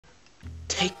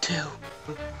Take two.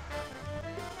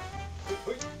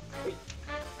 Break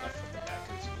the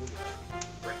couch.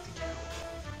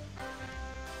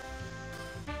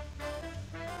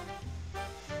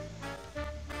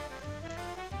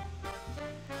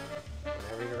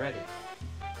 Whenever you're ready.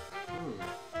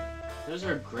 Those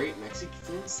are great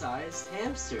Mexican-sized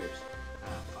hamsters. Ah,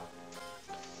 fuck.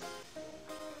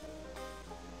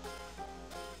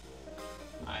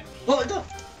 I mean, Oh, no!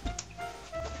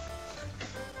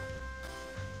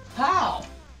 How?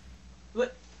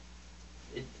 What?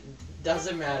 It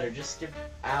doesn't matter. Just get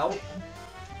out.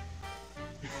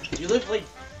 You look like.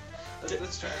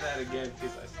 let's try that again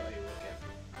because I saw you look at me.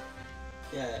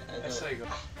 Yeah, I saw you go.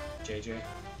 JJ,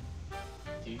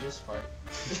 do you just fart?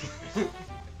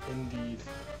 Indeed.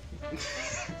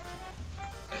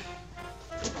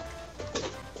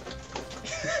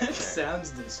 It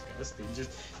sounds disgusting.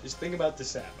 Just think about the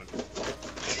sound.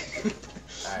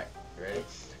 Alright, you ready?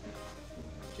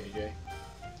 JJ,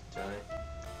 Johnny?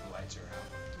 the lights are out.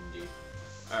 Indeed.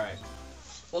 Alright.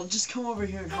 Well, just come over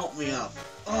here and help me up.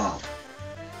 Oh!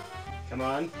 Come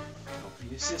on. Don't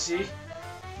be a sissy.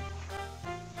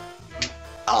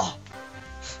 Oh!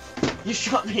 You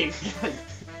shot me again!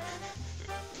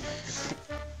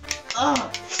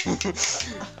 Ah!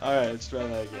 Alright, let's try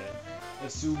that again.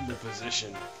 Assume the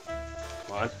position.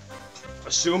 Come on.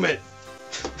 Assume it!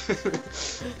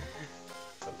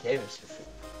 Okay, Mr. F.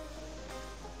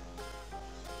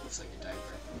 Looks like a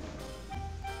diaper.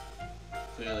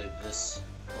 Clearly, this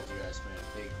poltergeist made a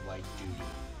big white doo-doo.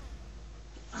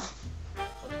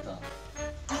 What the?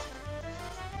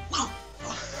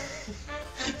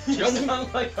 You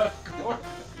sound like a corn.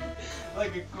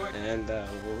 Like a corn. And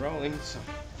we're rolling, so.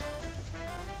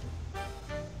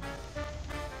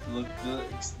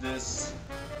 This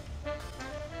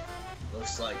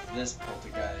looks like this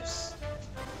poltergeist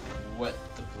wet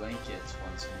the blankets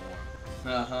once more.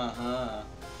 Ha ha ha.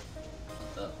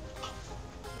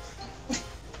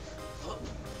 What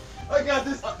the? I got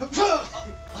this.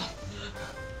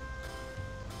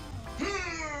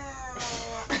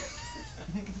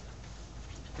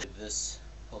 This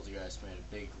poltergeist made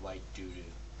a big white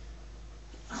doo-doo.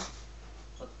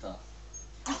 What the?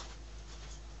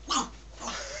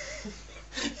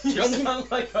 You sound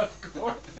like a corn.